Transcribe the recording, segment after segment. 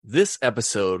This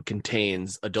episode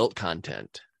contains adult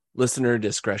content. Listener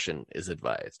discretion is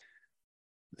advised.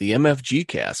 The MFG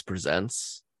Cast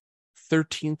presents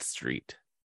 13th Street.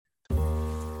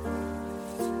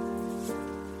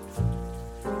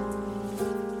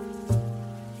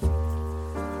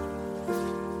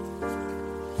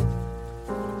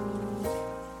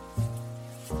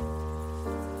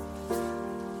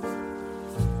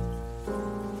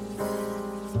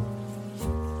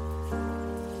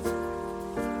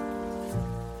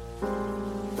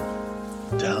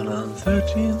 Down on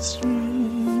 13th Street,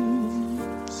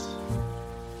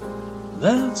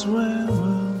 that's where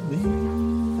we'll be.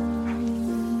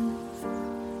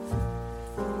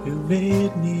 You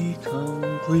made me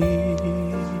complete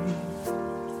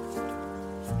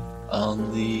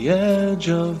on the edge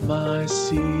of my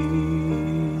seat.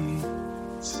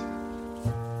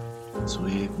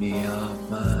 Sweep me off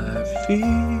my feet.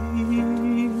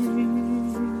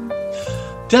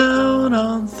 Down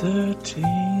on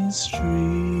 13th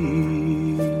Street.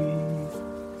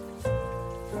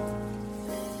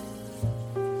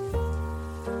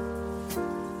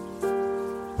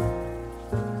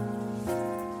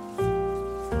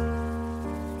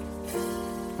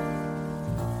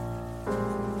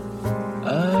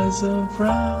 Eyes of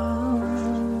brown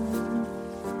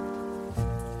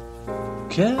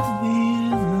kept me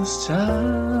in this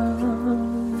town,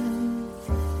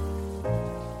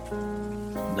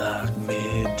 knocked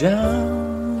me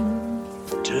down,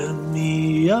 turned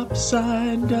me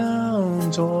upside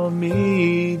down, tore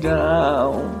me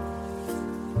down.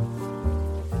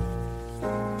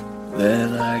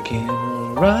 Then I came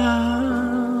around,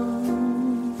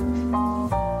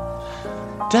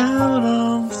 down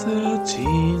on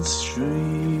 13th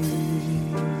Street.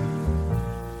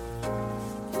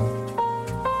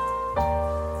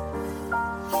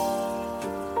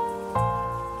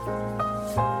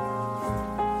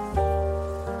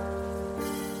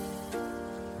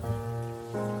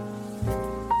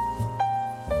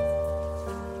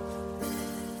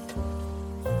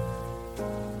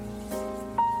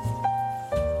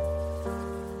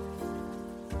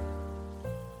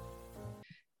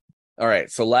 All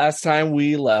right, so last time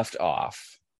we left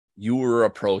off, you were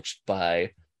approached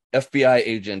by FBI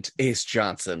agent Ace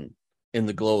Johnson in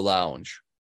the Glow Lounge.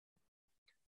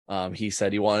 He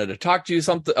said he wanted to talk to you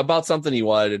about something. He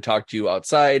wanted to talk to you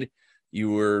outside.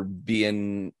 You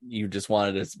just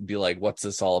wanted to be like, what's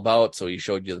this all about? So he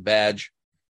showed you the badge.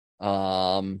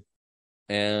 And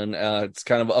it's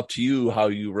kind of up to you how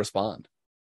you respond.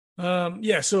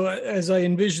 So as I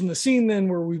envision the scene then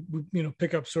where we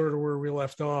pick up sort of where we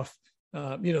left off,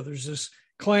 there's this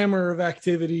clamor of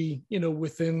activity,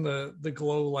 within the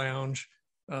Glow Lounge.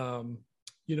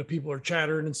 People are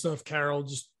chattering and stuff. Carol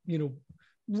just,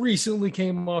 recently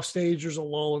came off stage. There's a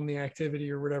lull in the activity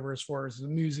or whatever, as far as the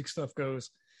music stuff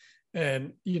goes.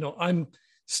 And, I'm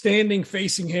standing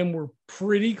facing him. We're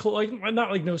pretty close,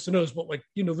 not like nose to nose, but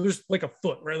there's like a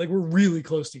foot, right? Like we're really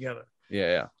close together.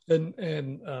 Yeah.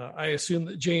 And I assume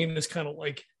that Jane is kind of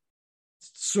like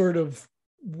sort of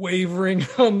wavering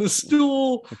on the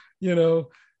stool,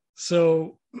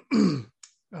 so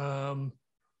I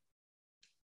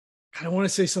want to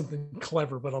say something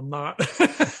clever, but I'm not.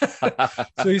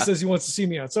 So he says he wants to see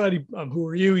me outside. Who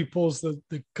are you? He pulls the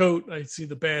coat. I see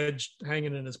the badge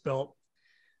hanging in his belt.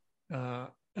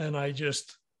 And I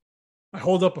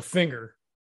hold up a finger,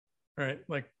 right?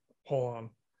 Like, hold on.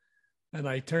 And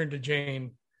I turn to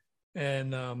Jane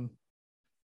and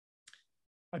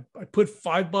I put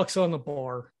 $5 on the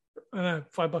bar. And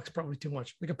 $5 probably too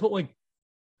much. Like I put like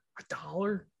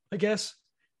 $1, I guess.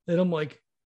 And I'm like,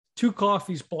 2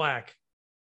 coffees black.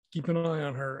 Keep an eye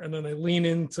on her. And then I lean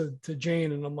into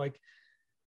Jane and I'm like,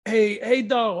 hey,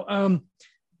 doll.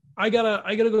 I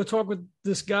gotta go talk with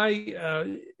this guy.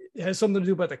 It has something to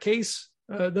do about the case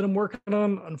that I'm working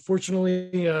on. Unfortunately,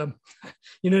 he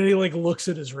like looks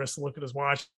at his wrist, look at his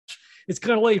watch. It's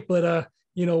kind of late, but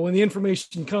when the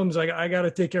information comes, I got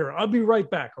to take care of it. I'll be right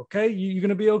back. Okay. You going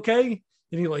to be okay?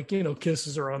 And he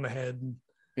kisses her on the head.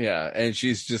 Yeah. And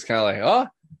she's just kind of like, oh,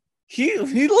 he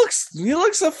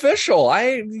looks official.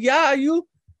 You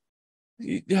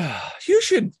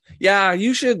should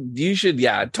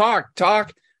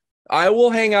talk. I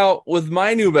will hang out with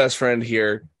my new best friend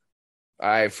here.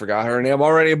 I forgot her name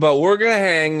already, but we're going to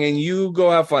hang and you go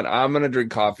have fun. I'm going to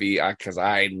drink coffee because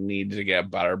I need to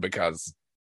get better because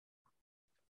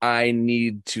I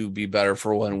need to be better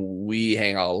for when we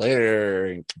hang out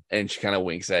later. And she kind of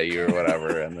winks at you or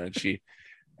whatever. and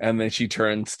then she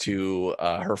turns to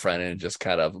her friend and just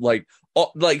kind of like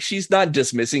she's not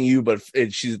dismissing you, but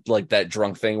she's like that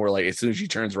drunk thing where like as soon as she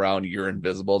turns around, you're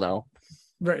invisible now.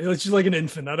 Right. It's just like an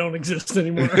infant. I don't exist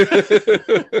anymore.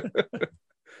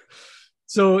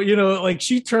 So, like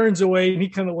she turns away and he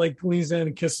kind of like leans down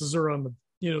and kisses her on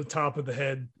the, top of the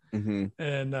head. Mm-hmm.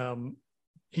 And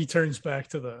he turns back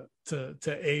to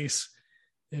Ace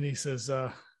and he says,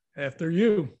 after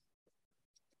you,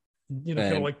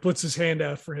 kind of like puts his hand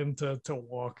out for him to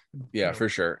walk. Yeah, for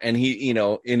sure. And he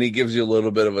gives you a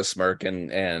little bit of a smirk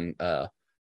and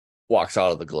walks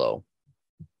out of the glow.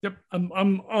 Yep.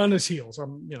 I'm on his heels.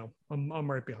 I'm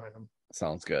right behind him.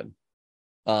 Sounds good.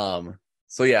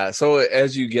 So yeah, so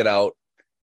as you get out,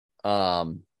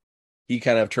 he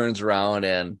kind of turns around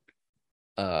and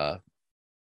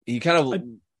he kind of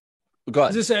go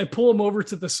ahead. I pull him over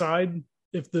to the side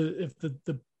if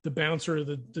the bouncer or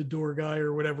the door guy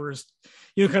or whatever is,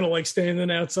 kind of like standing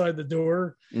outside the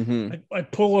door. Mm-hmm. I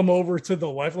pull him over to the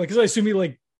left, like, because I assume he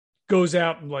like goes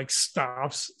out and like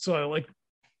stops. So I like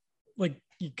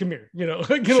come here,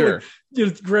 Sure.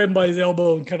 Like, grab him by his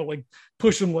elbow and kind of like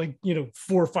push him like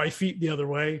 4 or 5 feet the other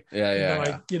way.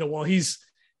 Yeah. While he's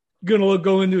gonna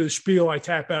go into his spiel, I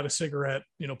tap out a cigarette,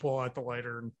 pull out the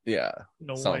lighter and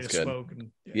light a smoke.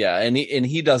 And and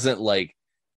he doesn't like.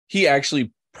 He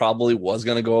actually probably was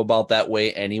going to go about that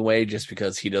way anyway, just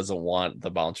because he doesn't want the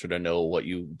bouncer to know what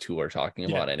you two are talking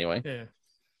about anyway. Yeah.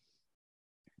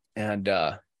 And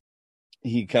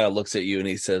he kind of looks at you and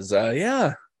he says,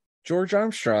 yeah, George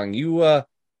Armstrong, you're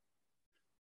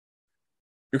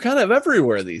kind of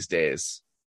everywhere these days.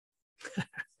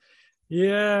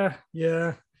 Yeah.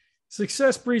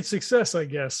 Success breeds success, I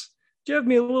guess. You have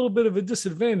me a little bit of a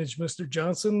disadvantage, Mr.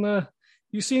 Johnson.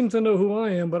 You seem to know who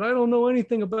I am, but I don't know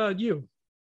anything about you.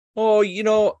 Oh,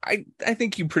 I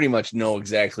think you pretty much know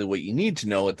exactly what you need to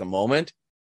know at the moment.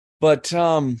 But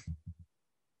I'm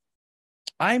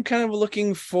kind of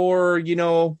looking for, I don't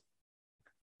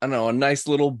know, a nice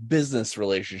little business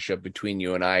relationship between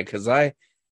you and I, because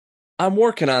I'm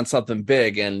working on something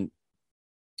big, and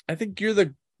I think you're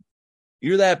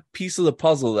that piece of the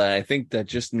puzzle that I think that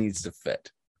just needs to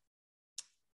fit.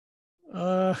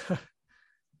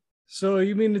 So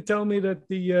you mean to tell me that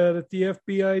the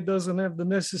FBI doesn't have the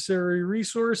necessary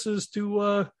resources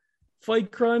to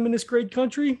fight crime in this great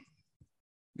country?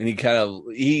 And he kind of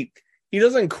he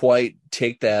doesn't quite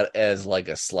take that as like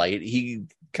a slight. He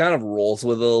kind of rolls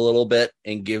with it a little bit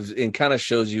and kind of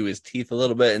shows you his teeth a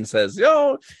little bit and says,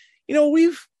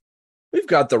 we've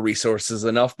got the resources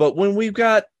enough, but when we've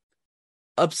got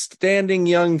upstanding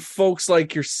young folks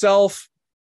like yourself,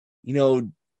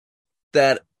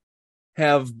 that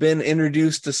have been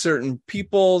introduced to certain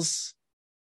peoples,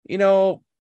 it's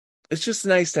just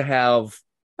nice to have,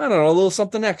 I don't know, a little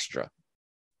something extra.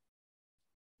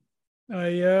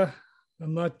 I'm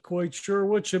not quite sure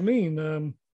what you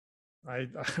mean. I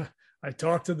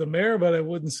talked to the mayor, but I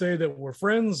wouldn't say that we're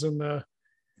friends. And,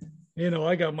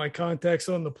 I got my contacts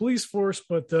on the police force,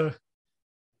 but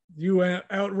you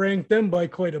outranked them by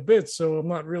quite a bit. So I'm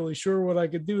not really sure what I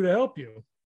could do to help you.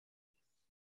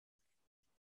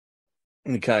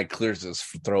 And he kind of clears his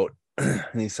throat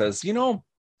and he says,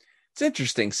 it's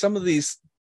interesting. Some of these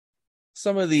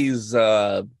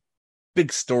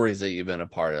big stories that you've been a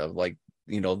part of, like,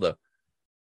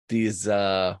 these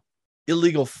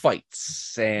illegal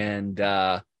fights and,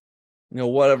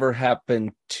 whatever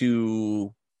happened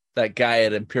to that guy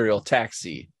at Imperial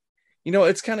Taxi.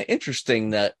 It's kind of interesting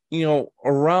that,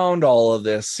 around all of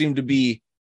this seem to be,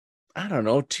 I don't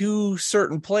know, 2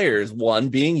 certain players, one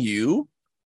being you,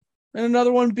 and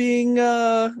another one being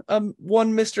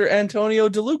one Mr. Antonio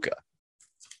DeLuca.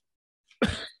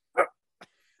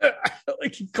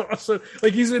 Like he coughs,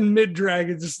 like he's in mid-drag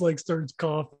and just like starts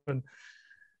coughing.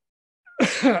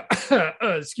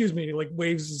 Excuse me, he like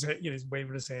waves his head, he's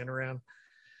waving his hand around.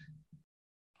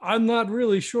 I'm not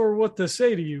really sure what to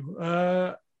say to you.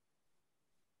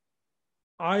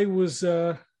 I was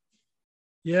wow.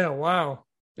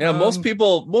 Yeah, most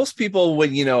people when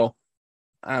I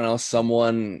don't know,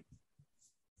 someone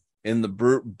in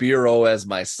the bureau as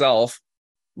myself,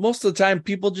 most of the time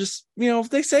people just, if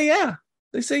they say yeah,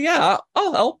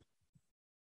 I'll help.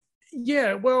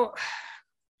 Yeah, well,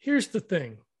 here's the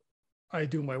thing. I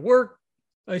do my work.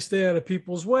 I stay out of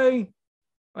people's way.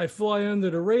 I fly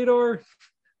under the radar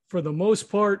for the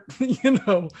most part. He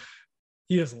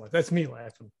doesn't laugh. That's me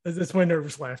laughing. That's my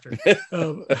nervous laughter.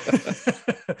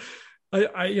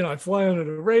 I fly under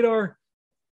the radar.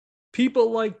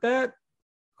 People like that,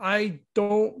 I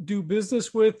don't do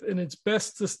business with, and it's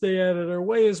best to stay out of their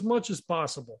way as much as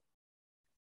possible.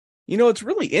 It's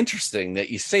really interesting that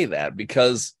you say that,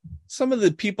 because some of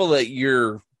the people that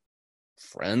you're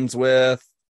friends with,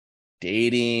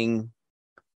 dating,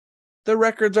 their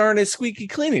records aren't as squeaky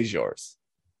clean as yours.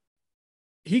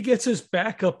 he gets his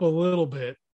back up a little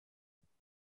bit,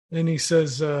 and he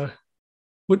says, "What?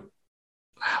 What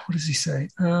does he say?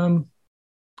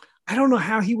 I don't know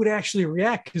how he would actually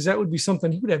react because that would be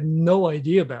something he would have no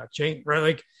idea about Jane, right?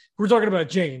 Like we're talking about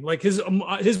Jane, like his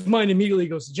mind immediately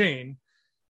goes to Jane,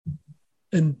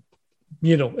 and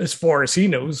as far as he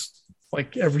knows,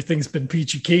 like everything's been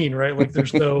peachy keen, right? Like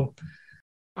there's no.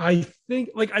 I think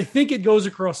it goes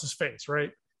across his face,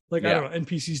 right? Like I don't know,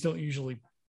 NPCs don't usually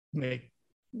make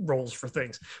rolls for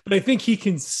things, but I think he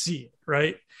can see it,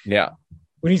 right? Yeah.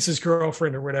 When he says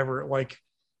girlfriend or whatever, like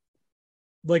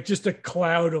just a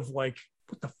cloud of like,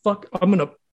 what the fuck? I'm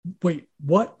gonna wait,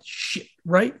 what? Shit,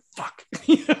 right? Fuck.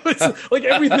 It's like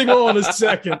everything all in a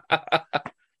second.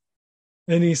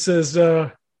 And he says,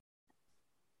 I'm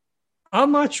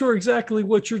not sure exactly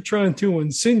what you're trying to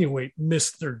insinuate,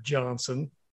 Mr. Johnson.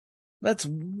 That's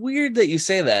weird that you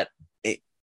say that. Let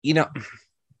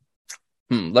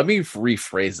me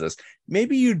rephrase this.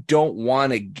 Maybe you don't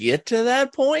want to get to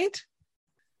that point.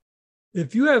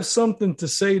 If you have something to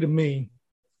say to me,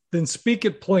 then speak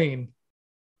it plain.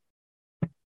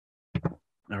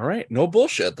 All right. No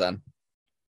bullshit then.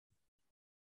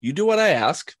 You do what I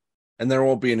ask, and there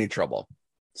won't be any trouble.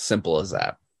 Simple as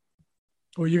that.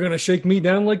 Well, you're going to shake me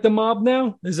down like the mob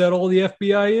now? Is that all the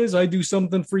FBI is? I do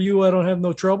something for you, I don't have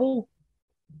no trouble?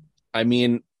 I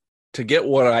mean, to get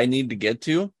what I need to get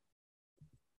to,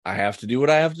 I have to do what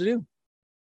I have to do.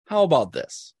 How about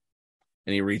this?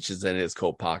 And he reaches in his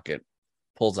coat pocket,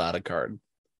 pulls out a card.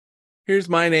 Here's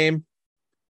my name.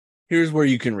 Here's where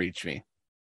you can reach me.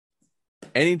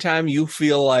 Anytime you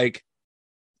feel like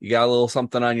you got a little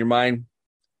something on your mind, you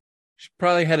should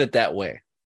probably head it that way.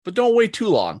 But don't wait too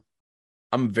long.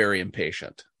 I'm very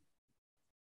impatient.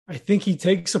 I think he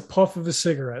takes a puff of a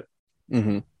cigarette.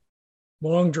 Mm-hmm.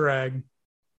 Long drag.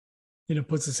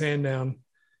 Puts his hand down.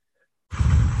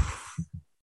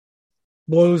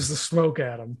 Blows the smoke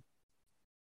at him.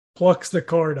 Plucks the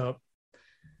card up.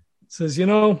 Says,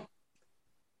 I'm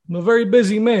a very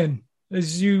busy man.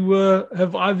 As you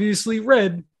have obviously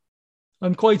read,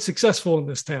 I'm quite successful in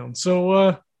this town.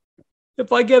 So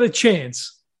if I get a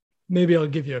chance, maybe I'll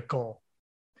give you a call.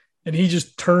 And he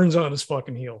just turns on his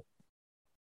fucking heel.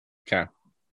 Okay.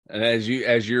 And as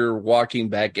you're walking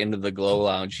back into the glow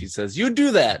lounge, he says, "You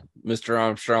do that, Mr.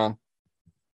 Armstrong."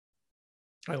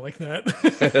 I like that.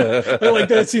 I like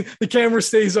that scene. The camera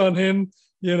stays on him,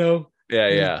 Yeah,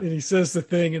 yeah. And he says the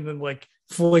thing and then like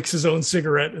flicks his own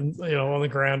cigarette and on the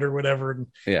ground or whatever. And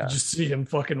yeah, you just see him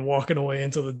fucking walking away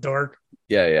into the dark.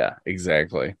 Yeah,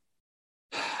 exactly.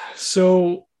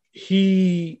 So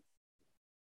he,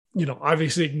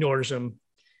 obviously ignores him,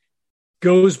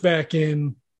 goes back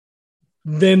in,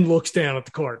 then looks down at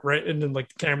the card, right? And then like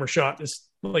the camera shot is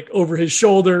like over his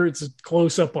shoulder. It's a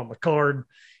close up on the card.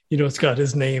 It's got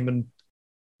his name and,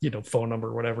 phone number,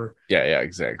 or whatever. Yeah,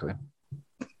 exactly.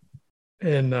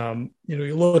 And,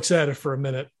 he looks at it for a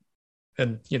minute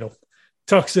and,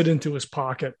 tucks it into his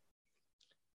pocket.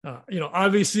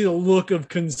 Obviously a look of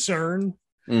concern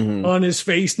on his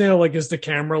face now, like as the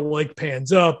camera like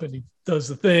pans up and he does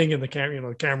the thing and the camera,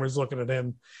 the camera's looking at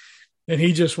him and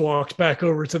he just walks back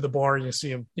over to the bar and you see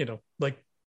him, like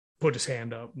put his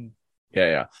hand up. And,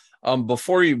 yeah.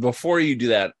 Before you do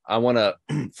that, I want to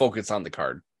focus on the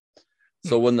card.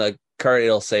 So when the card,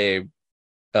 it'll say,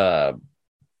 was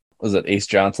it Ace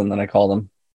Johnson that I called him?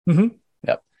 Mm-hmm.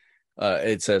 Yep.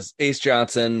 It says Ace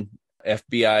Johnson,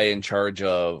 FBI in charge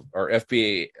of, or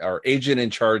FBI, or agent in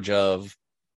charge of.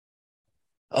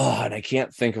 Oh, and I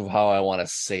can't think of how I want to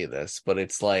say this, but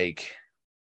it's like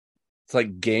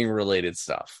gang related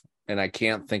stuff, and I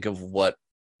can't think of what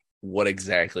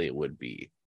exactly it would be.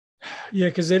 Yeah,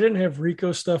 because they didn't have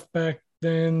RICO stuff back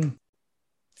then.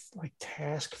 Like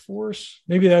task force,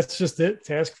 maybe that's just it.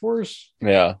 Task force,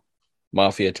 yeah,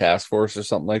 mafia task force or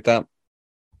something like that,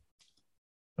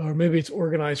 or maybe it's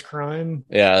organized crime.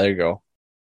 Yeah, there you go.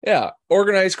 Yeah,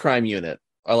 organized crime unit.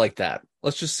 I like that.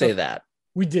 Let's just say that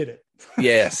we did it.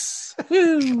 Yes.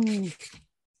 You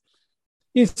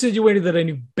insinuated that I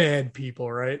knew bad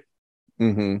people, right?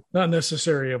 Mm-hmm. Not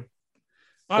necessarily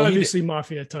obviously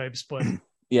mafia types, but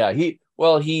yeah, he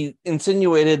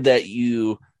insinuated that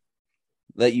you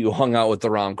hung out with the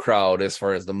wrong crowd as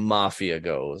far as the mafia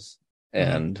goes,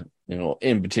 and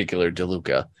in particular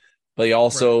DeLuca. But he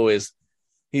also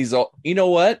he's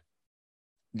what?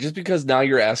 Just because now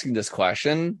you're asking this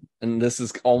question, and this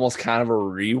is almost kind of a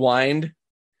rewind.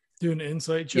 Do an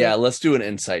insight check. Yeah, let's do an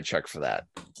insight check for that.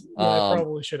 Yeah, I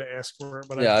probably should have asked for it,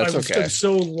 but yeah, I was okay.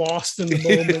 so lost in the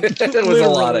moment. It was a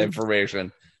lot of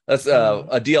information. That's a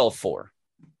DL4.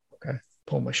 Okay,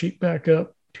 pull my sheet back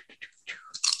up.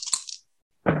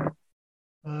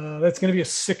 That's going to be a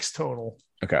 6 total.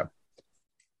 Okay.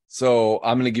 So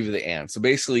I'm going to give you the and. So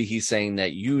basically he's saying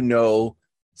that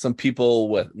some people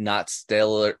with not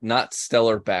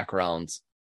stellar backgrounds,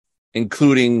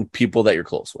 including people that you're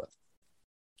close with.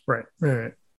 Right.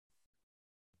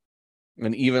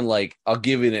 And even like I'll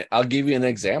give you an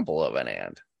example of an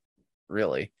and,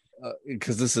 really,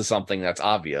 because this is something that's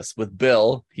obvious. With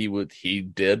Bill, he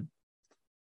did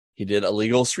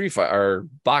illegal street fight or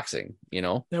boxing.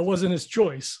 That wasn't his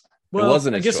choice. Well, it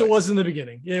wasn't. I guess it was in the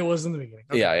beginning. Yeah, it was in the beginning.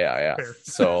 Okay.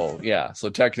 Yeah. So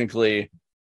technically,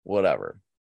 whatever.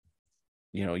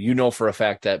 For a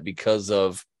fact that because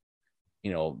of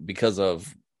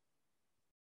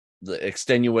the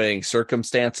extenuating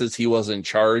circumstances, he wasn't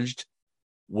charged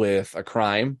with a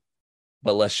crime,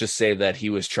 but let's just say that he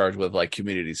was charged with like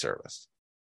community service.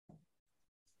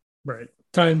 Right.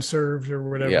 Time served or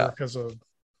whatever, Yeah. because of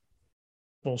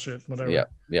bullshit, whatever.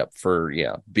 Yep. For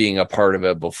being a part of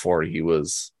it before he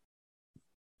was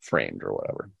framed or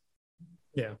whatever.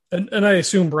 Yeah. And I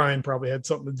assume Brian probably had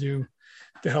something to do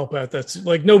to help out. That's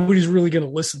like, nobody's really going to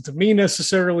listen to me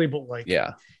necessarily, but like,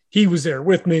 he was there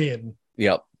with me and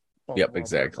yep. blah, Yep. blah,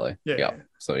 Exactly. blah. Yeah.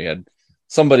 So he had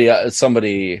somebody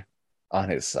on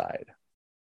his side.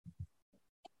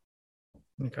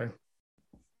 Okay.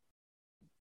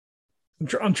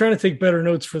 I'm trying to take better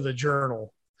notes for the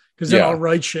journal, because then I'll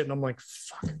write shit and I'm like,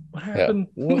 fuck, what happened?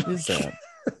 Yeah. What is that?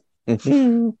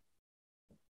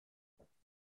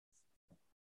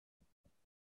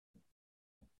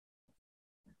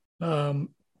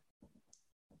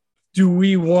 Do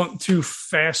we want to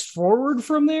fast forward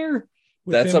from there?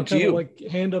 That's up to you. Like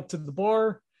hand up to the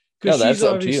bar, No, because that's she's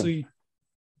up to you. obviously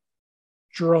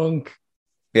drunk.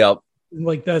 Yep.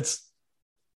 Like that's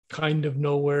kind of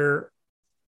nowhere.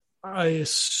 I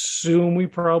assume we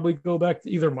probably go back to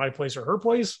either my place or her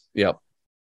place. Yep.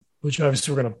 Which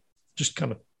obviously we're gonna just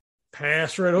kind of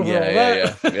pass right over all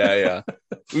Yeah. that. Yeah.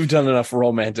 We've done enough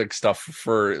romantic stuff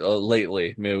for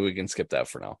lately. Maybe we can skip that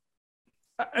for now.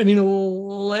 I mean,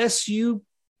 unless you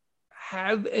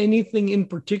have anything in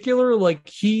particular, like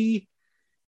he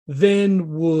then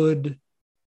would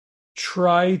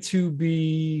try to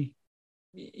be,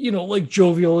 like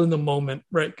jovial in the moment,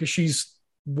 right? Because she's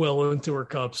well into her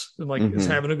cups and like is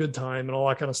having a good time and all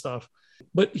that kind of stuff.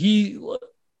 But you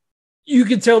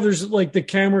could tell there's like the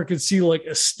camera could see like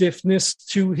a stiffness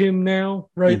to him now,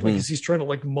 right? Like, because he's trying to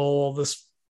like mull all this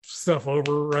stuff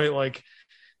over, right? Like,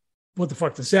 what the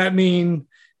fuck does that mean?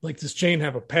 Like, does Jane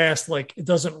have a past? Like, it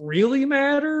doesn't really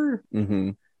matter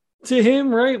to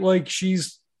him, right? Like,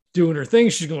 she's doing her thing.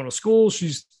 She's going to school.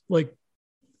 She's like,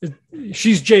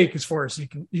 she's Jake as far as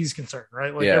he's concerned,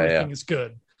 right? Like, everything is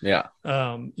good. Yeah.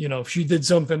 If she did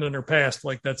something in her past,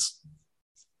 like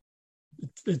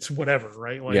it's whatever,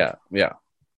 right? Like, yeah.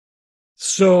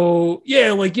 So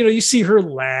like, you see her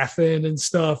laughing and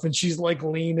stuff, and she's like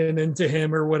leaning into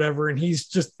him or whatever, and he's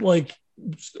just like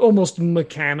almost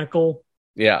mechanical.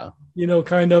 Yeah.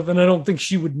 Kind of, and I don't think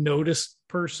she would notice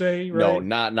per se, right?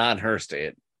 No, not in her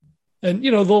state. And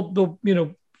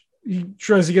they'll he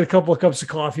tries to get a couple of cups of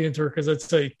coffee into her because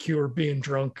that's a cure being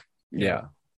drunk. Yeah.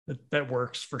 That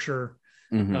works for sure.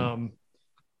 Mm-hmm.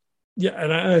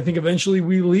 And I think eventually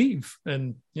we leave,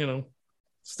 and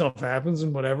stuff happens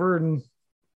and whatever, and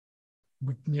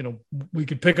we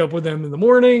could pick up with them in the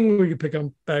morning. We could pick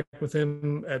up back with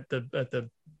him at the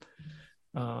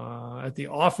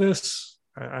office.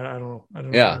 I don't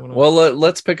know. Yeah. Well,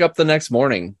 let's pick up the next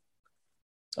morning.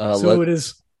 It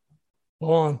is.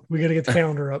 Hold on, we got to get the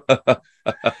calendar up.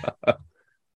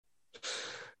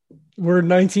 We're in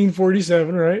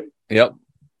 1947, right? Yep.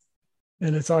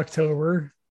 And it's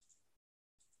October.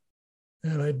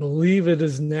 And I believe it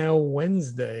is now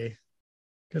Wednesday,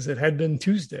 because it had been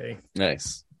Tuesday.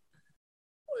 Nice.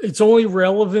 It's only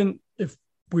relevant if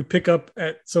we pick up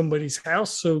at somebody's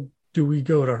house. So do we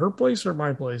go to her place or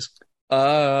my place?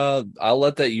 I'll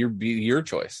let that be your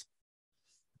choice.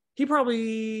 They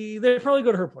probably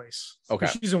go to her place. Okay.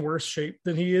 She's in worse shape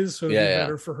than he is, so it'd be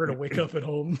better for her to wake up at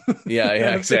home. Yeah,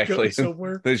 exactly.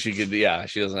 Somewhere. She could,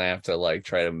 she doesn't have to like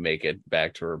try to make it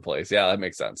back to her place. Yeah, that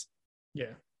makes sense.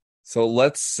 Yeah. So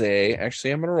let's say, actually,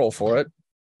 I'm gonna roll for it.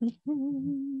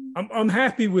 I'm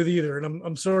happy with either, and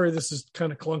I'm sorry this is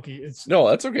kind of clunky. No,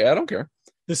 that's okay. I don't care.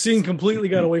 The scene completely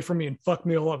got away from me and fucked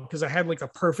me all up because I had like a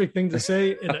perfect thing to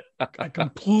say and I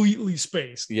completely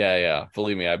spaced. Yeah.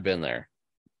 Believe me, I've been there.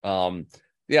 So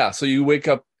you wake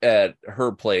up at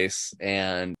her place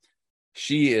and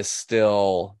she is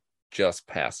still just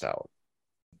passed out.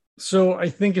 So I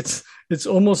think it's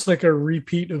almost like a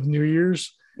repeat of New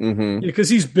Year's, because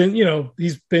he's been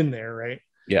there, right?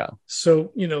 Yeah.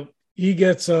 So, he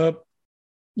gets up,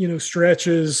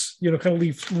 stretches, kind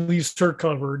of leaves her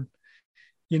covered,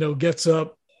 gets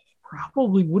up,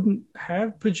 probably wouldn't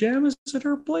have pajamas at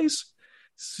her place.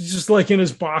 She's just like in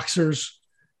his boxers,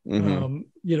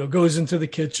 goes into the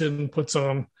kitchen, puts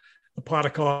on a pot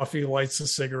of coffee, lights a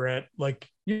cigarette, like,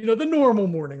 the normal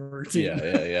morning routine.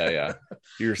 Yeah.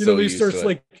 You're he starts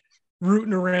like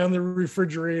rooting around the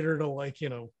refrigerator to like,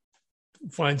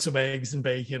 find some eggs and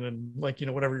bacon and like,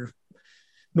 whatever your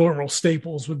normal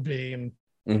staples would be. And,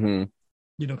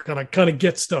 kind of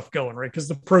get stuff going, right? Because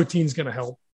the protein's going to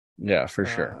help. Yeah, for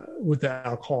sure. With the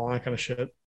alcohol and that kind of shit.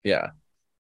 Yeah.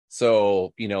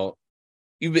 So,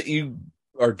 you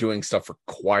are doing stuff for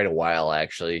quite a while,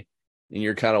 actually. And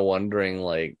you're kind of wondering,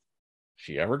 like, is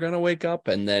she ever going to wake up?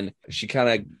 And then she kind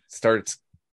of starts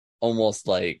almost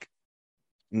like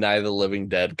Night of the Living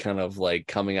Dead, kind of like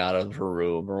coming out of her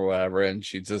room or whatever. And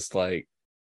she's just like,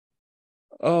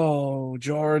 oh,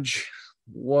 George,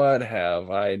 what have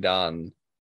I done?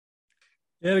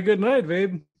 You had a good night,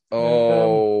 babe.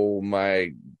 Oh,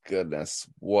 my goodness.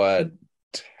 What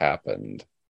happened?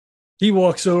 He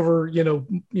walks over,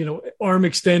 arm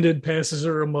extended, passes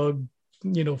her a mug,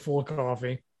 full of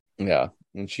coffee. Yeah.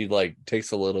 And she like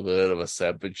takes a little bit of a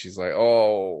sip and she's like,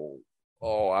 oh,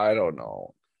 I don't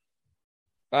know.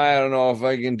 I don't know if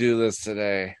I can do this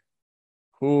today.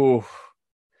 Ooh.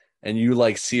 And you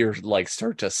like see her like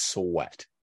start to sweat.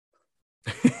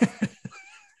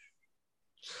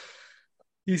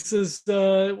 He says,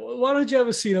 why don't you have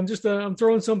a seat? I'm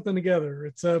throwing something together.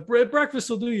 It's breakfast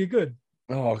will do you good.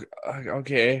 Oh,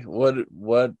 okay. What do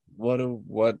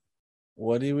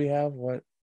we have? What?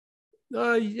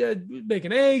 Yeah,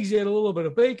 making eggs. You had a little bit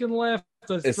of bacon left.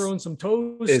 Throwing some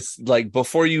toast. It's like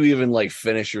before you even like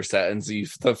finish your sentence,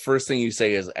 the first thing you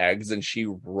say is eggs, and she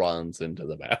runs into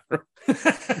the bathroom.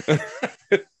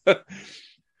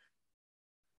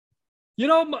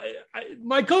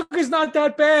 My cook is not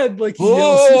that bad. Like,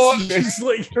 she's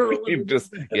like, you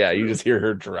just hear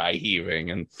her dry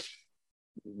heaving and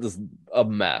this a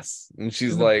mess, and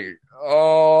she's like,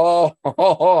 oh,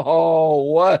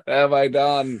 what have I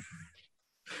done?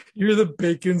 You're the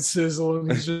bacon sizzle,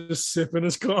 and he's just sipping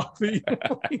his coffee.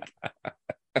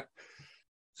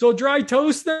 So dry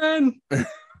toast then?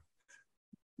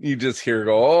 You just hear her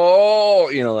go, oh,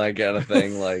 that kind of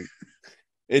thing. Like,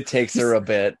 it takes her a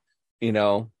bit,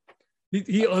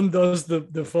 He undoes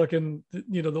the fucking,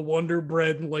 the Wonder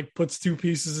Bread and like puts two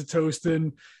pieces of toast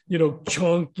in,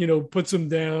 chunk, puts them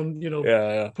down,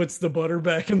 puts the butter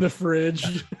back in the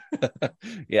fridge.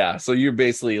 Yeah. So you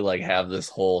basically like have this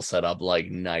whole setup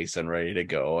like nice and ready to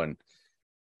go. And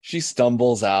she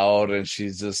stumbles out and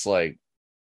she's just like,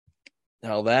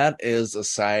 now that is a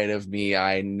side of me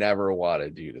I never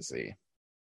wanted you to see.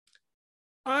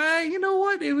 You know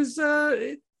what? It was,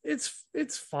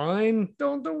 it's fine.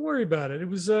 Don't worry about it. It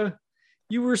was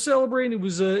you were celebrating. It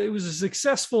was a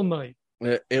successful night.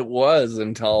 It was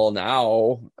until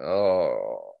now.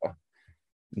 Oh,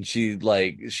 and she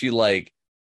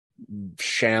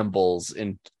shambles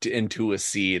into a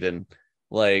seat and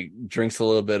like drinks a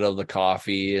little bit of the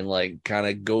coffee and like kind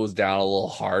of goes down a little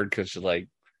hard because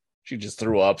she just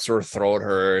threw up, so her throat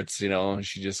hurts, and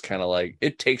she just kind of like,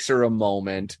 it takes her a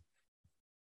moment.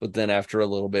 But then after a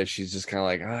little bit, she's just kind of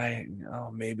like,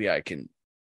 maybe I can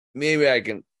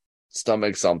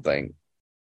stomach something.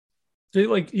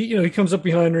 Like, he comes up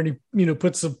behind her and he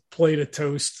puts a plate of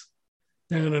toast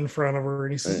down in front of her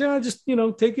and he says, yeah, just,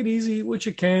 take it easy, eat what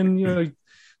you can,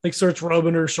 like starts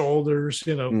rubbing her shoulders,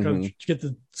 kind of get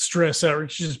the stress out.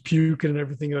 She's just puking and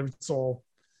everything. It's all.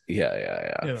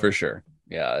 Yeah, for sure.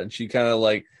 Yeah. And she kind of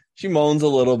like, she moans a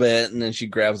little bit and then she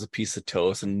grabs a piece of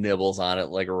toast and nibbles on it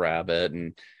like a rabbit.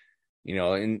 And,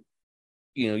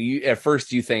 you at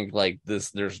first you think like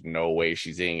there's no way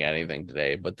she's eating anything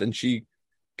today, but then she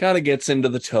kind of gets into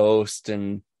the toast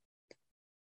and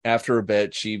after a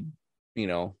bit she,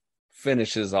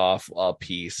 finishes off a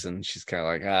piece and she's kind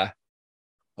of like,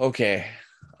 okay,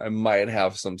 I might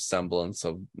have some semblance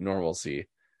of normalcy.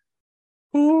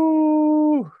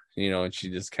 Ooh, and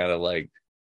she just kind of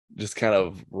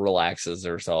relaxes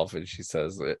herself and she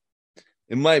says that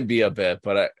it might be a bit,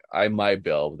 but I might be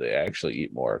able to actually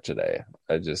eat more today.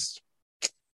 I just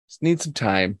need some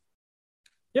time.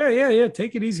 Yeah.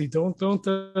 Take it easy. Don't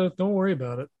worry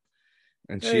about it.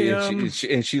 And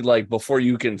she like, before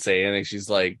you can say anything, she's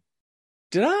like,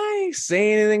 did I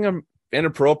say anything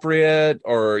inappropriate?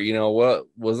 Or, what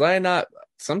was I not?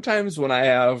 Sometimes when I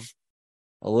have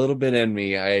a little bit in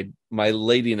me, my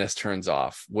ladiness turns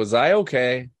off. Was I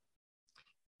okay?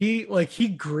 He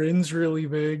grins really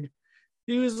big.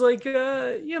 he was like,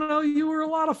 you were a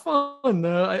lot of fun.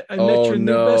 I met Oh your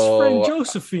new best friend, no.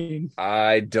 Josephine.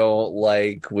 I don't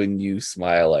like when you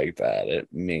smile like that. It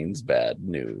means bad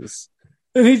news.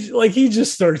 And he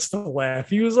just starts to laugh.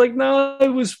 He was like, no, it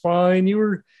was fine. You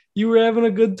were having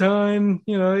a good time.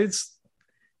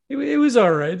 It was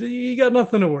all right. You got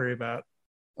nothing to worry about.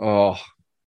 Oh,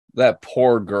 that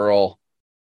poor girl.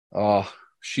 Oh,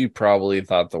 she probably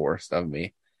thought the worst of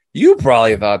me. You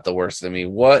probably thought the worst of me.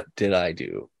 What did I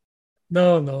do?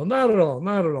 No, no, not at all.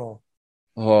 Not at all.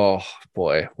 Oh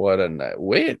boy, what a night.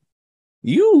 Wait,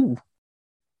 you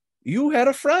you had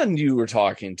a friend you were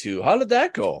talking to. How did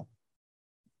that go?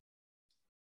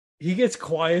 He gets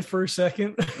quiet for a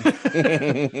second.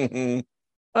 Yeah.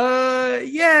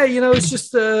 Yeah, it's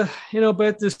just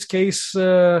but this case,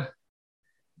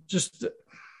 just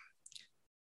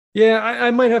yeah,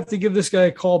 I might have to give this guy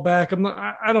a call back.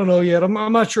 I don't know yet. I'm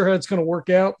not sure how it's going to work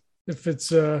out, if it's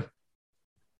something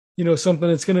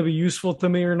that's going to be useful to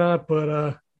me or not,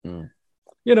 but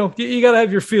you got to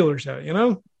have your feelers out.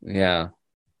 Yeah.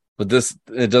 But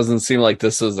it doesn't seem like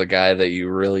this is a guy that you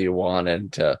really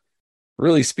wanted to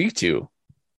really speak to.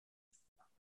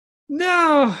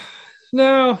 No,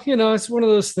 no, it's one of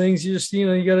those things. You just,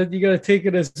 you gotta take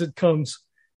it as it comes.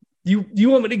 You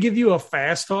want me to give you a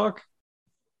fast talk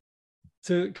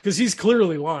because he's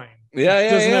clearly lying. Yeah, It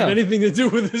yeah, doesn't have yeah. anything to do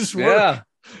with his work. Yeah.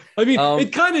 I mean,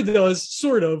 it kind of does,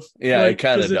 sort of. Yeah, right? it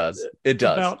kind of 'Cause does. It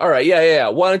does. about- All right. Yeah, yeah, yeah.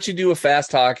 Why don't you do a fast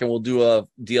talk and we'll do a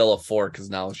DL of 4 because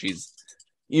now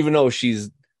even though she's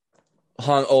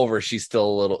hung over, she's a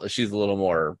little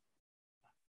more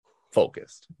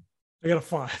focused. I got a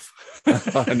 5.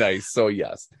 Nice. So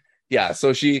yes. Yeah.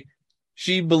 So she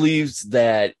believes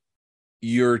that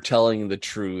you're telling the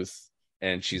truth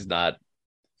and she's not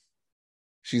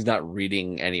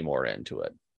reading any more into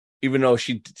it. Even though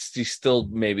she still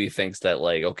maybe thinks that,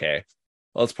 like, okay,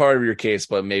 well, it's part of your case,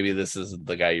 but maybe this isn't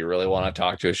the guy you really want to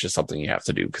talk to. It's just something you have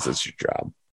to do because it's your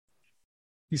job.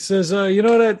 He says,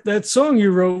 that song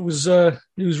you wrote was it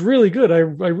was really good. I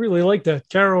really like that.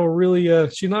 Carol really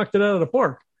she knocked it out of the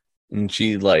park. And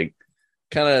she like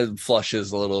kind of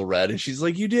flushes a little red and she's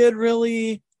like, you did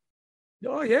really?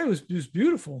 Oh yeah, it was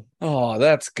beautiful. Oh,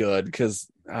 that's good. Because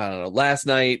I don't know, last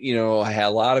night, I had a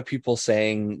lot of people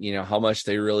saying, how much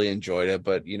they really enjoyed it.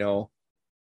 But,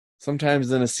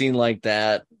 sometimes in a scene like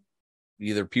that,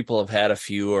 either people have had a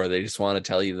few or they just want to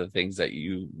tell you the things that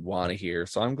you want to hear.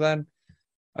 So I'm glad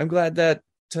that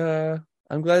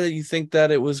you think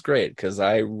that it was great because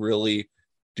I really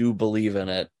do believe in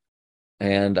it.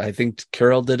 And I think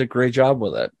Carol did a great job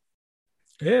with it.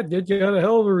 Yeah, did you got a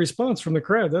hell of a response from the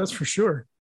crowd, that's for sure.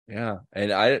 Yeah.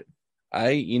 And I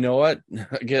you know what?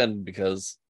 Again,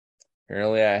 because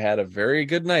apparently I had a very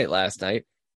good night last night.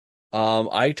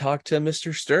 I talked to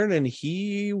Mr. Stern and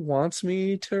he wants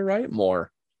me to write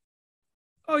more.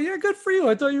 Oh yeah, good for you.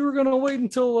 I thought you were gonna wait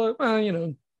until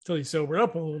until you sobered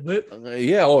up a little bit.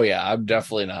 Yeah, oh yeah, I'm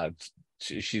definitely not.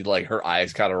 She like her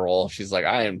eyes kind of roll. She's like,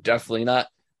 I am definitely not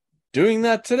doing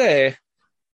that today,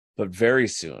 but very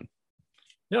soon.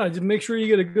 Yeah, just make sure you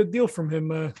get a good deal from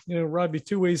him. Rob you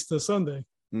 2 ways to Sunday.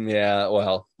 Yeah,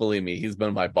 well, believe me, he's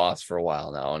been my boss for a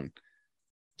while now, and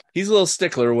he's a little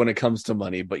stickler when it comes to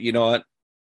money. But you know what?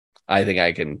 I think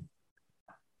I can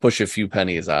push a few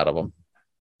pennies out of him.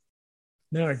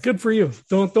 No, good for you.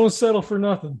 Don't settle for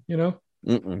nothing.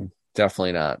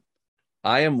 Definitely not.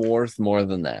 I am worth more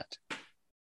than that.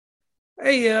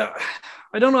 Hey,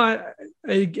 I don't know.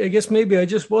 I guess maybe I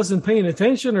just wasn't paying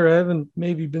attention, or I haven't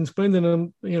maybe been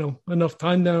spending enough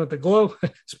time down at the Glow.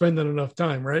 Spending enough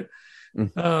time, right?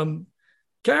 Mm.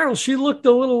 Carol, she looked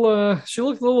a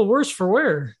little worse for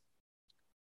wear.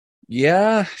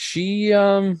 Yeah,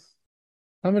 I'm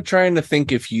trying to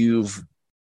think if you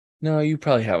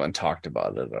probably haven't talked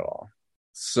about it at all.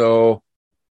 So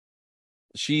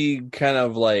she kind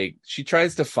of like, she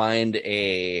tries to find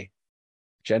a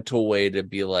gentle way to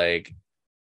be like,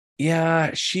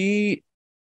 yeah, she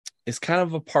is kind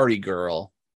of a party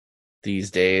girl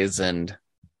these days. And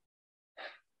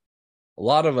a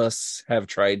lot of us have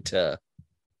tried to,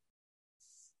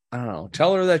 I don't know,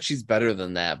 tell her that she's better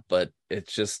than that. But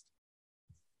it's just,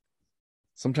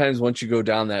 sometimes once you go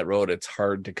down that road, it's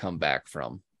hard to come back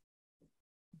from.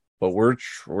 But we're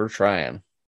trying.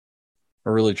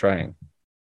 We're really trying.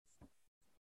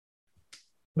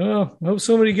 Well, I hope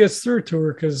somebody gets through to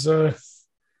her because,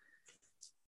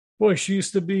 boy, she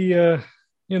used to be,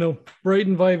 bright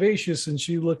and vivacious, and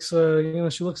she looks,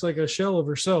 she looks like a shell of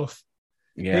herself.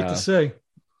 Yeah. Hate to say.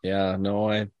 Yeah.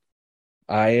 No,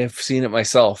 I have seen it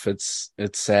myself. It's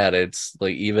sad. It's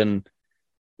like even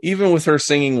with her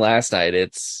singing last night,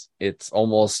 it's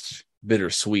almost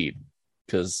bittersweet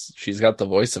because she's got the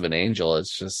voice of an angel.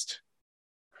 It's just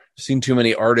I've seen too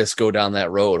many artists go down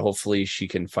that road. Hopefully she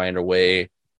can find a way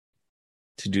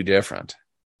to do different.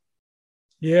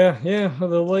 Yeah,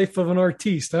 the life of an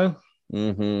artiste, huh?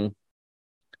 Mm-hmm.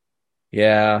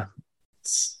 Yeah.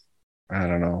 I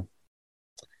don't know.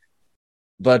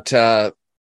 But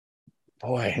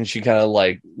boy, and she kind of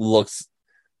like looks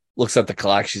at the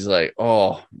clock. She's like,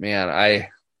 oh man,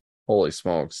 holy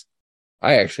smokes.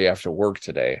 I actually have to work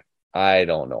today. I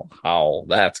don't know how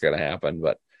that's gonna happen,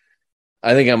 but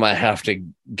I think I might have to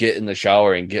get in the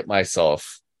shower and get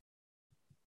myself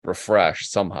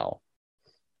refreshed somehow.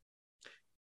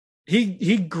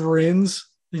 He grins.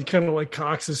 He kind of like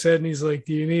cocks his head and he's like,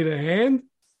 "Do you need a hand?"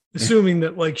 Assuming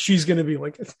that like she's gonna be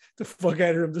like, "The fuck out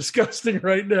of here, I'm disgusting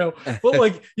right now." But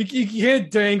like you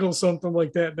can't dangle something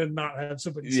like that and then not have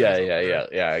somebody. Yeah,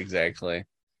 exactly.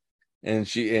 And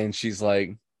she's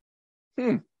like,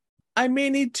 I may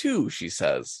need two, she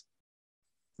says.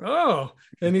 Oh,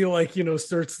 and he like,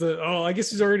 starts I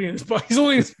guess he's already he's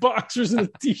only in his boxers and a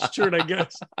t-shirt, I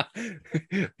guess.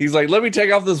 He's like, let me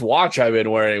take off this watch I've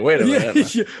been wearing. Wait a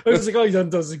minute. Yeah. I was like, oh, he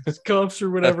undoes his cuffs or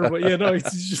whatever, but yeah, no,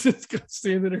 he's just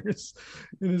standing there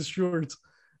in his shorts.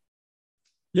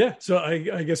 Yeah, so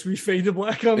I guess we fade to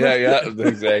black on that. Yeah,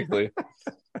 exactly.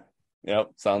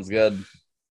 Yep, sounds good.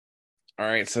 All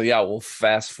right, so yeah, we'll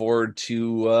fast forward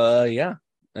to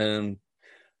and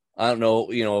I don't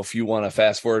know, if you want to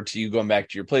fast forward to you going back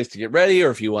to your place to get ready,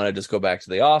 or if you want to just go back to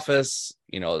the office,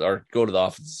 or go to the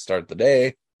office to start the day.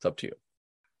 It's up to you.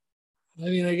 I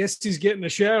mean, I guess he's getting a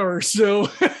shower, so.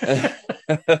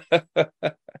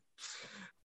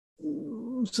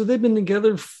 So they've been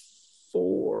together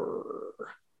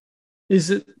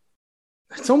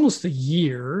it's almost a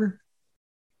year.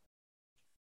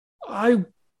 I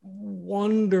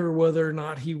wonder whether or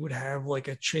not he would have like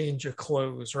a change of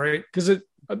clothes, right? Because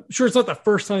I'm sure it's not the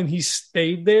first time he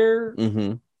stayed there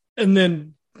and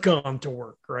then gone to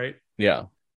work, right? Yeah,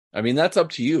 I mean that's up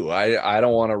to you. I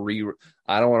don't want to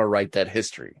write that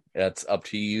history. That's up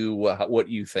to you. What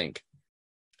you think?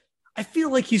 I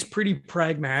feel like he's pretty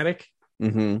pragmatic.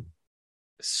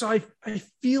 So I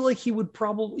feel like he would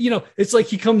probably, it's like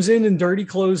he comes in dirty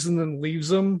clothes and then leaves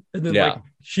them, and then like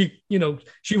she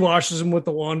washes them with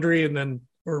the laundry, and then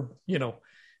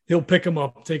he'll pick them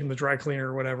up, take them to dry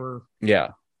cleaner or whatever.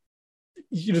 Yeah.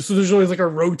 So there's always like a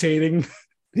rotating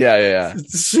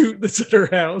suit that's at her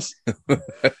house.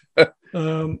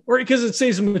 Or because it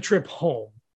saves him a trip home.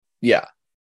 Yeah.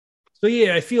 So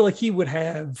yeah, I feel like he would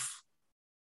have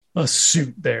a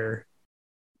suit there.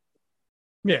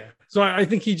 Yeah. So I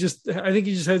think he just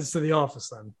heads to the office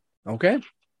then. Okay.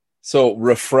 So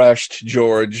refreshed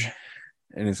George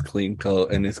in his clean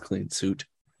suit.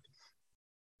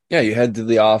 Yeah, you head to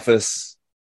the office.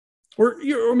 Or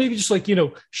maybe just like,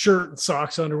 shirt and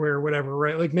socks, underwear, or whatever,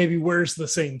 right? Like maybe wears the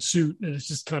same suit and it's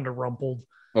just kind of rumpled.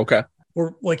 Okay.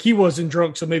 Or like he wasn't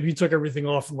drunk, so maybe he took everything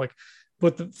off and like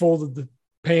folded the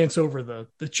pants over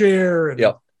the chair and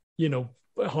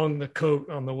hung the coat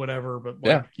on the whatever, but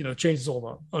changes all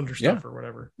the understuff or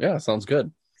whatever. Yeah, sounds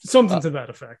good. Something to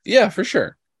that effect. Yeah, for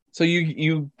sure. So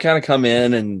you kind of come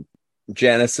in and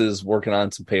Janice is working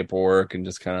on some paperwork and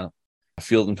just kind of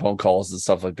fielding phone calls and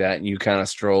stuff like that. And you kind of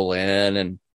stroll in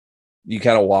and you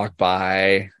kind of walk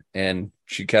by and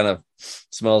she kind of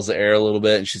smells the air a little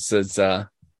bit and she says,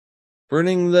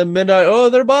 burning the midnight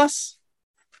oil there, boss?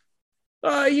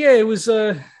 Yeah, it was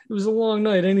a long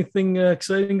night. Anything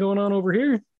exciting going on over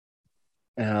here?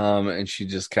 And she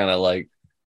just kind of like,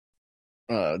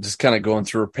 just kind of going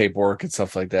through her paperwork and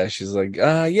stuff like that. She's like,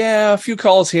 yeah, a few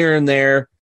calls here and there,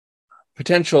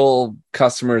 potential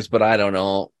customers, but I don't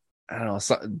know.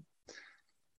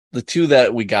 The two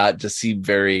that we got just seem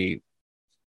very,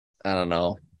 I don't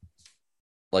know,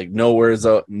 like nowhere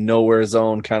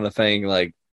zone kind of thing.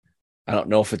 Like, I don't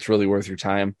know if it's really worth your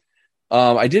time.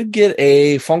 I did get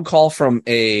a phone call from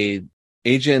a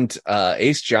agent,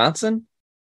 Ace Johnson.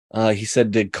 He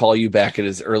said to call you back at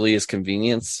his earliest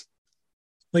convenience.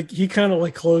 Like he kind of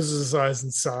like closes his eyes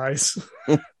and sighs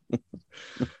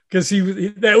because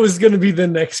that was going to be the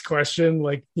next question.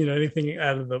 Like, anything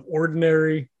out of the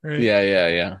ordinary, right?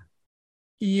 Yeah.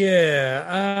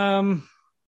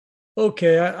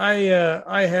 Okay.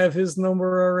 I have his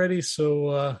number already.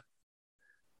 So,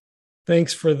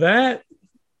 thanks for that.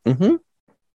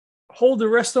 Hold the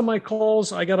rest of my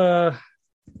calls. I gotta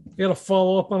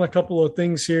follow up on a couple of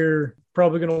things here.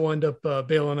 Probably gonna wind up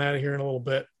bailing out of here in a little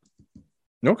bit.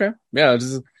 Okay. Yeah,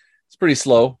 it's pretty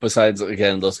slow. Besides,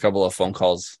 again, those couple of phone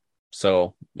calls.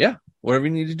 So yeah, whatever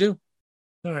you need to do.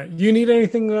 All right. Do you need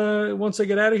anything once I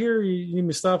get out of here? You need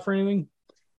me to stop for anything?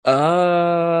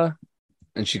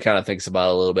 And she kind of thinks about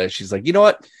it a little bit. She's like, you know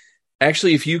what?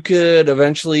 Actually, if you could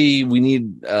eventually, we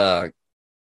need, I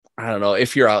don't know,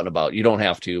 if you're out and about, you don't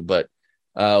have to, but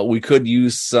we could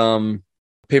use some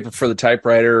paper for the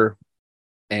typewriter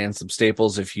and some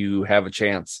staples if you have a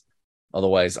chance.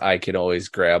 Otherwise, I can always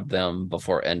grab them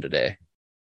before end of day.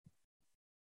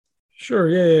 Sure.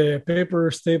 Yeah.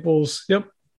 Paper, staples. Yep.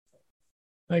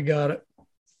 I got it.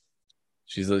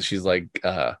 She's like,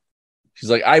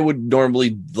 I would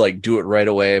normally like do it right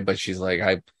away, but she's like,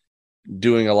 I'm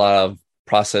doing a lot of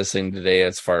processing today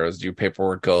as far as your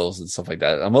paperwork goes and stuff like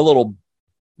that. I'm a little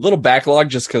backlogged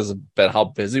just because of how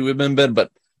busy we've been,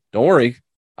 but don't worry,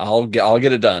 I'll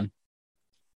get it done.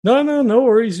 No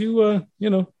worries. You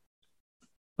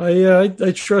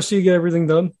I trust you get everything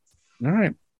done. All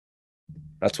right,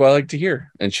 that's what I like to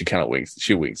hear. And she kind of winks.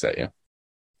 She winks at you.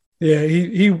 Yeah,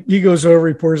 he goes over,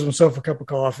 he pours himself a cup of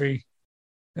coffee,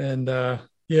 and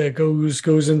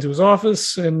goes into his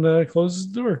office and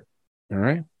closes the door. All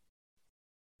right.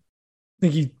 I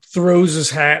think he throws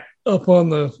his hat up on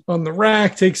the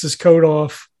rack, takes his coat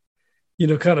off,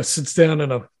 kind of sits down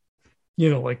in a,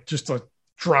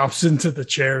 drops into the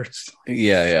chair.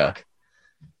 Yeah.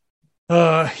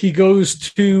 He goes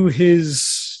to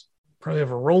his, probably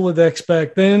have a Rolodex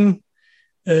back then,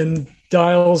 and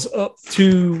dials up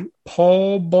to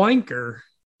Paul Blanker.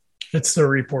 It's the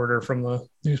reporter from the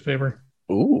newspaper.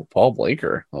 Ooh, Paul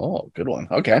Blanker. Oh, good one.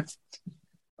 Okay.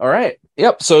 All right.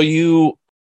 Yep. So you,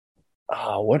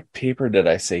 what paper did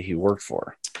I say he worked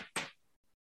for?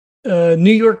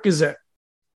 New York Gazette.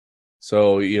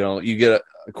 So, you get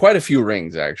quite a few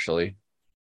rings actually.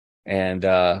 And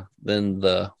then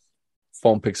the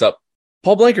phone picks up.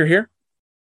 Paul Blanker here.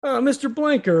 Mr.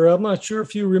 Blanker, I'm not sure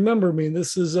if you remember me.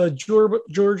 This is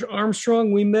George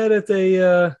Armstrong. We met at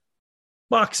a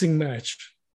boxing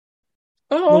match.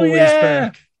 Oh,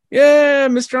 yeah. Yeah,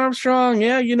 Mr. Armstrong.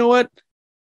 Yeah, you know what?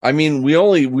 I mean, we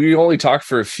only talked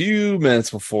for a few minutes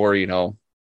before, the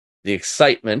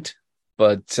excitement,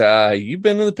 but you've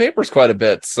been in the papers quite a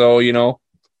bit. So, you're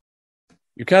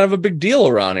kind of a big deal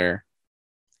around here.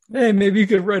 Hey, maybe you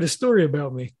could write a story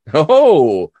about me.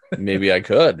 Oh, maybe I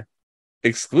could.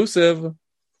 Exclusive.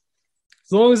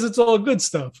 As long as it's all good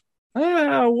stuff.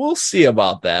 We'll see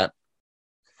about that.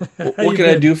 What can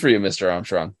I do for you, Mr.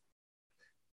 Armstrong?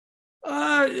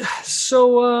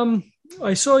 So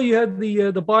I saw you had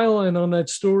the byline on that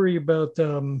story about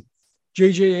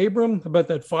J.J. Abrams, about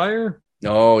that fire.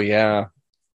 Oh, yeah.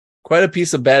 Quite a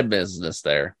piece of bad business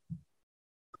there.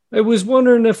 I was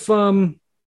wondering if,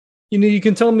 you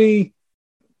can tell me,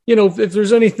 if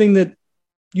there's anything that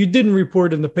you didn't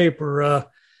report in the paper.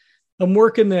 I'm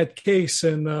working that case,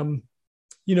 and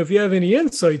if you have any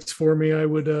insights for me,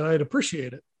 I'd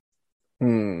appreciate it.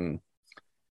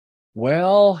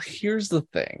 Well, here's the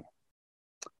thing.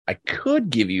 I could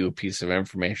give you a piece of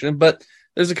information, but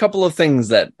there's a couple of things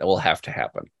that will have to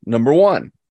happen. Number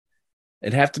one,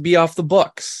 it'd have to be off the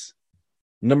books.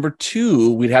 Number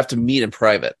two, we'd have to meet in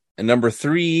private. And number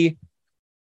three,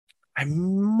 I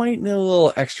might need a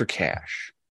little extra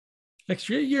cash.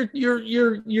 Extra?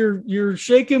 You're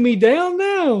shaking me down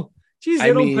now. Jeez,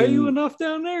 they don't pay you enough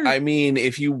down there. I mean,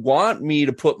 if you want me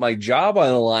to put my job on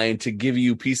the line to give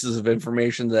you pieces of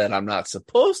information that I'm not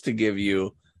supposed to give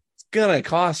you, it's gonna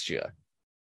cost you.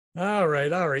 All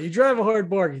right. You drive a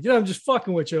hard bargain. I'm just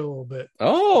fucking with you a little bit.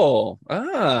 Oh,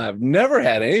 I've never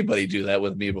had anybody do that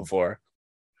with me before.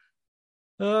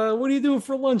 What are you doing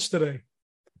for lunch today?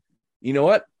 You know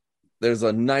what? There's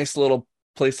a nice little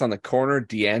place on the corner,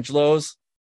 D'Angelo's.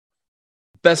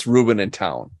 Best Reuben in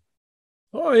town.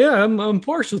 Oh yeah, I'm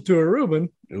partial to a Reuben.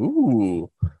 Ooh.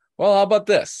 Well, how about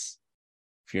this?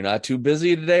 If you're not too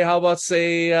busy today, how about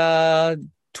say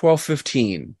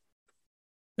 12:15?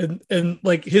 And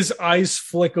like his eyes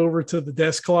flick over to the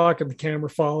desk clock and the camera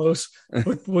follows.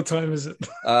 What time is it?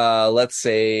 Let's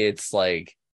say it's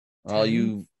like, well,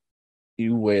 you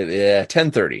wait,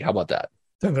 10:30. How about that?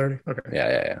 10:30. Okay.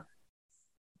 Yeah.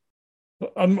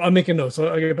 I'm making notes.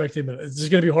 I'll get back to you in a minute. It's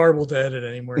just going to be horrible to edit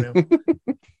anymore now.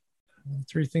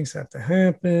 3 things have to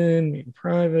happen. Meet in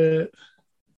private.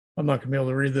 I'm not going to be able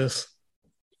to read this.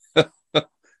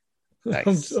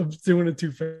 Nice. I'm doing it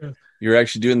too fast. You're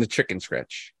actually doing the chicken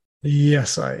scratch.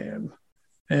 Yes, I am.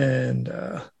 And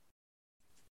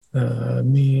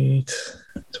meet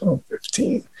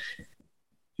 12:15.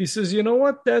 He says, "You know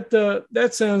what?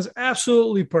 That sounds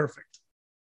absolutely perfect."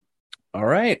 All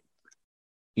right.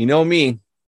 You know me.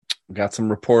 I've got some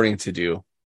reporting to do.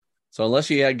 So unless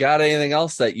you got anything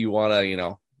else that you want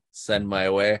to, send my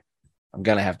way, I'm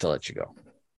going to have to let you go.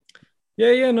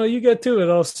 Yeah, no, you get to it.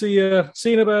 I'll see you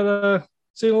in a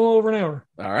little over an hour.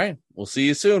 All right. We'll see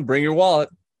you soon. Bring your wallet.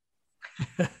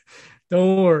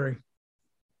 Don't worry.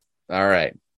 All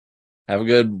right. Have a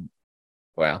good.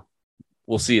 Well,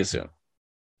 we'll see you soon.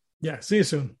 Yeah, see you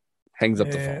soon. Hangs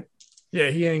up the phone. Yeah,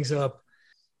 he hangs up.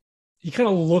 He kind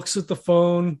of looks at the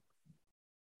phone.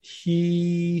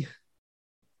 He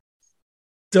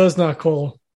does not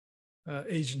call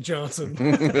Agent Johnson.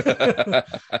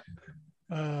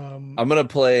 I'm gonna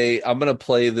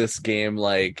play this game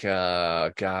like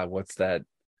God, what's that?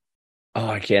 Oh,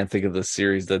 I can't think of the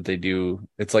series that they do.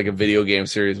 It's like a video game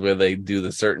series where they do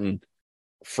the certain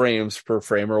frames per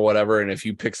frame or whatever, and if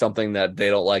you pick something that they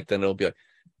don't like, then it'll be like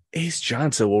Ace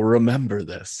Johnson will remember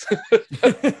this.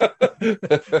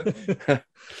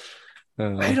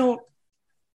 I don't.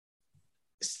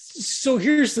 So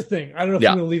here's the thing. I don't know if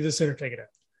I'm going to leave this in or take it out.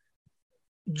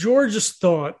 George's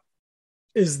thought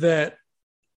is that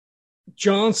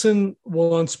Johnson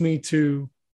wants me to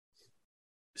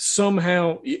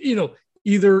somehow,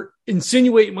 either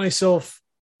insinuate myself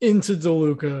into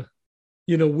DeLuca,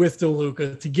 with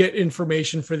DeLuca to get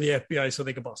information for the FBI so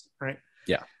they can bust him, right?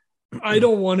 Yeah. I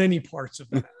don't want any parts of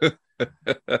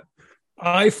that.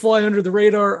 I fly under the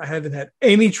radar. I haven't had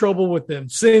any trouble with them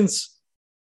since,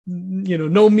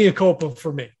 no mea culpa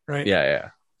for me, right? Yeah.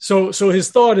 So his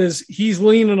thought is he's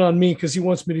leaning on me because he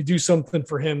wants me to do something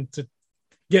for him to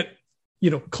get,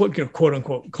 quote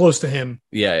unquote, close to him.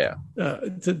 Yeah.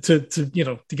 To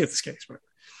get this case. But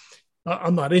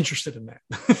I'm not interested in that.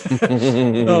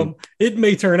 It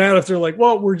may turn out if they're like,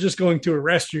 well, we're just going to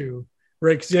arrest you,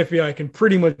 right? Because the FBI can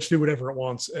pretty much do whatever it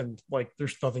wants, and like,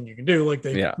 there's nothing you can do. Like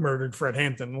they murdered Fred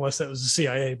Hampton, unless that was the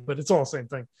CIA, but it's all the same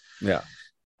thing. Yeah.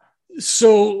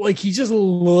 So like he just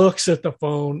looks at the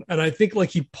phone, and I think like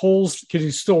he pulls because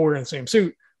he's still wearing the same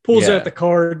suit. Pulls out the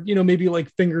card, maybe like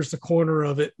fingers the corner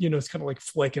of it. It's kind of like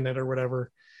flicking it or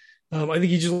whatever. I think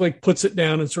he just like puts it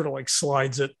down and sort of like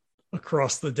slides it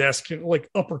across the desk, like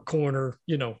upper corner.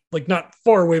 Like not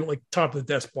far away, but like top of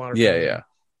the desk blotter. Yeah.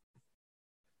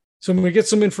 So I'm going to get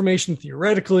some information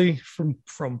theoretically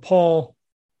from Paul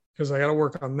because I got to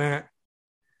work on that.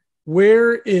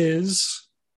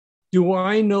 Do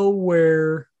I know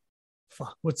where?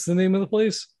 What's the name of the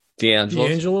place?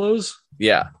 D'Angelo's.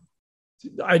 Yeah.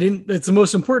 I didn't. It's the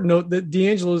most important note that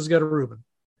D'Angelo's got a Reuben.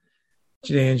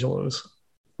 D'Angelo's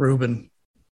Reuben.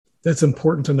 That's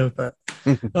important to note that.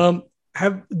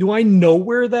 Do I know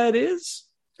where that is?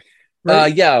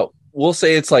 Right? Yeah. We'll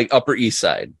say it's like Upper East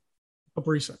Side.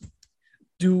 Upper East Side.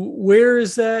 Where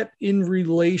is that in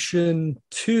relation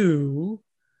to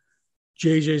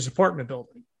JJ's apartment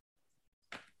building?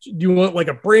 Do you want like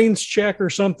a brains check or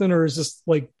something, or is this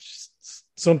like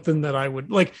something that I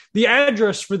would like? The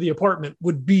address for the apartment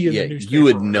would be in the newspaper. You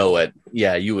would know it.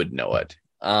 Yeah, you would know it.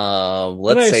 I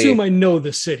assume I know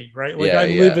the city, right? Like I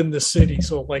live in the city,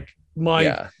 so like my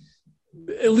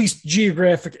at least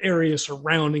geographic area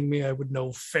surrounding me, I would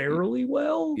know fairly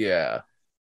well. Yeah.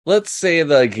 Let's say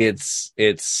like it's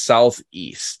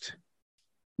southeast.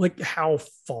 Like how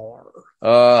far?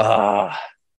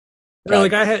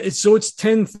 Like it's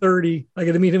 10:30. I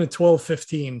got to meet him at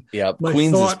 12:15. Yeah,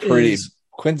 Queens is pretty.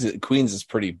 Queens is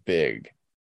pretty big.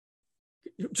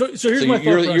 So here's my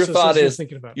thought.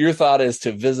 Your thought is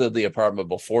to visit the apartment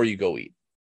before you go eat.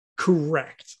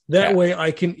 Correct. That way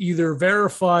I can either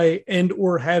verify and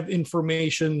or have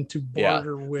information to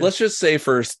barter with. Let's just say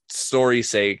for story's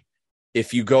sake,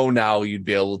 if you go now, you'd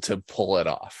be able to pull it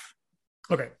off.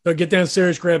 Okay. So get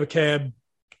downstairs, grab a cab,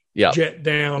 jet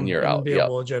down, and you're out. Be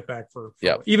able to jet back for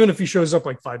even if he shows up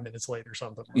like 5 minutes late or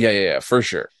something. Yeah, for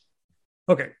sure.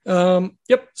 Okay.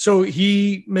 So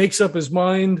he makes up his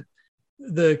mind.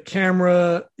 The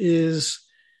camera is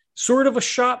sort of a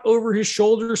shot over his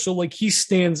shoulder. So like he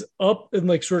stands up and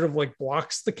like sort of like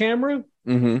blocks the camera.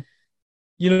 Mm-hmm.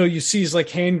 You see his like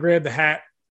hand grab the hat,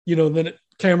 then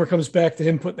camera comes back to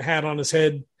him putting the hat on his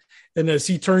head. And as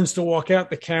he turns to walk out,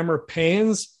 the camera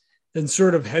pans and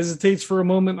sort of hesitates for a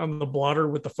moment on the blotter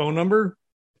with the phone number.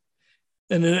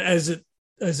 And then as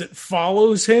it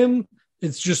follows him,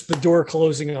 it's just the door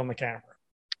closing on the camera.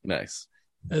 Nice.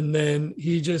 And then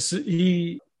he just says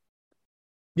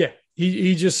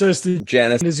to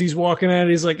Janice as he's walking out,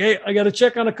 he's like, "Hey, I got to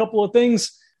check on a couple of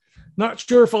things. Not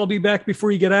sure if I'll be back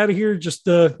before you get out of here. Just,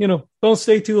 don't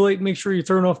stay too late and make sure you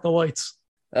turn off the lights."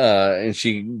 And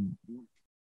she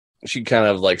kind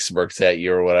of like smirks at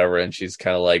you or whatever. And she's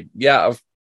kind of like, yeah,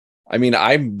 I mean,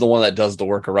 I'm the one that does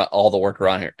all the work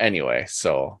around here anyway.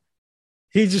 So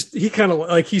he kind of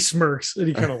like, he smirks and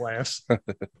he kind of laughs.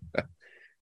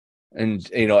 And,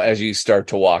 as you start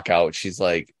to walk out, she's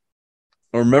like,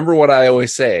 remember what I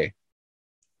always say.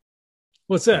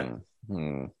 What's that?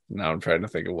 Now I'm trying to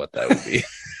think of what that would be.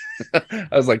 I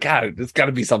was like, God, it's got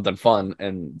to be something fun.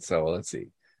 And so let's see.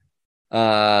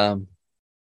 Oh,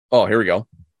 here we go.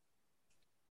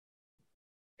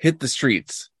 Hit the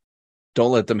streets.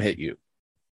 Don't let them hit you.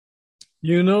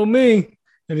 You know me.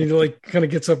 And he like kind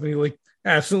of gets up and he like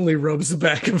absolutely rubs the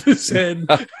back of his head.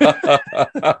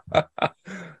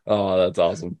 Oh, that's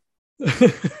awesome.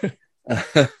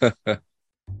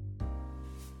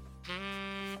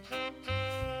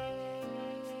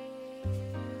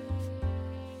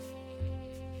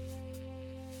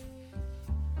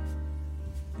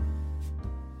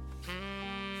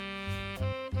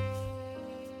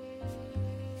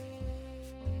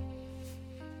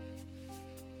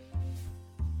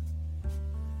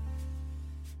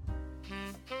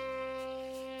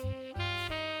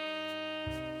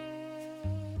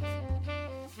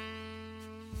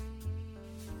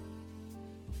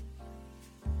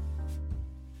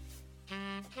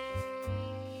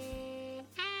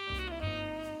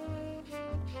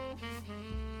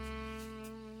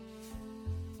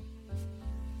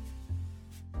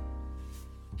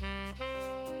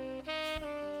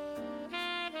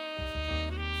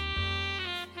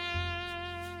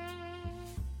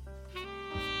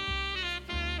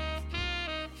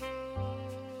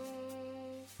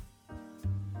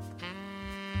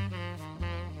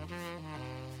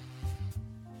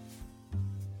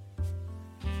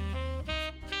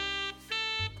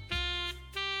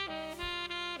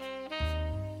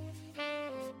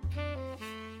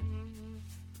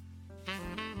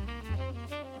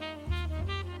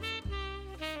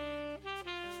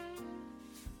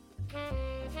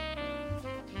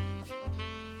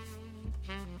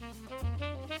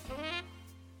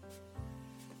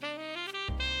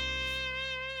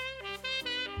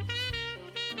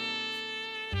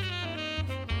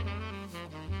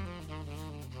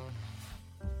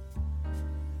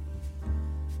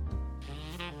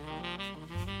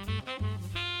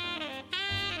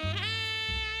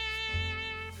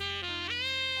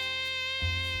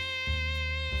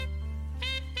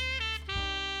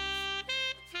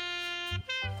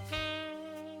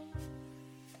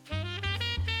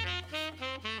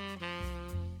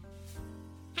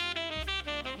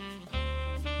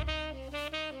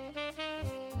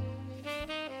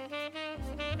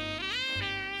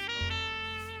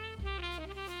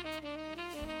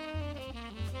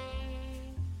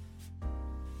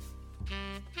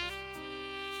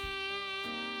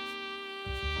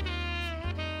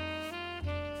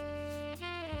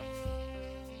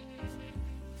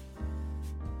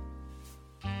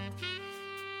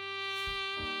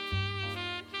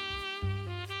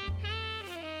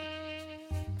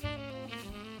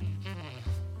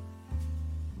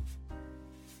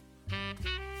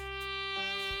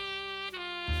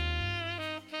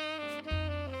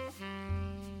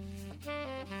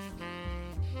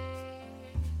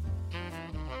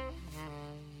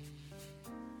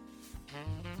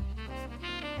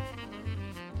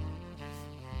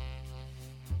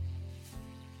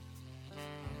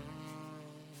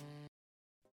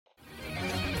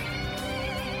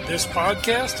 This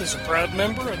podcast is a proud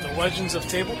member of the Legends of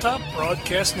Tabletop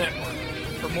Broadcast Network.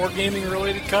 For more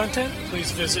gaming-related content, please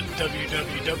visit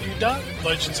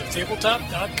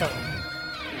www.legendsoftabletop.com.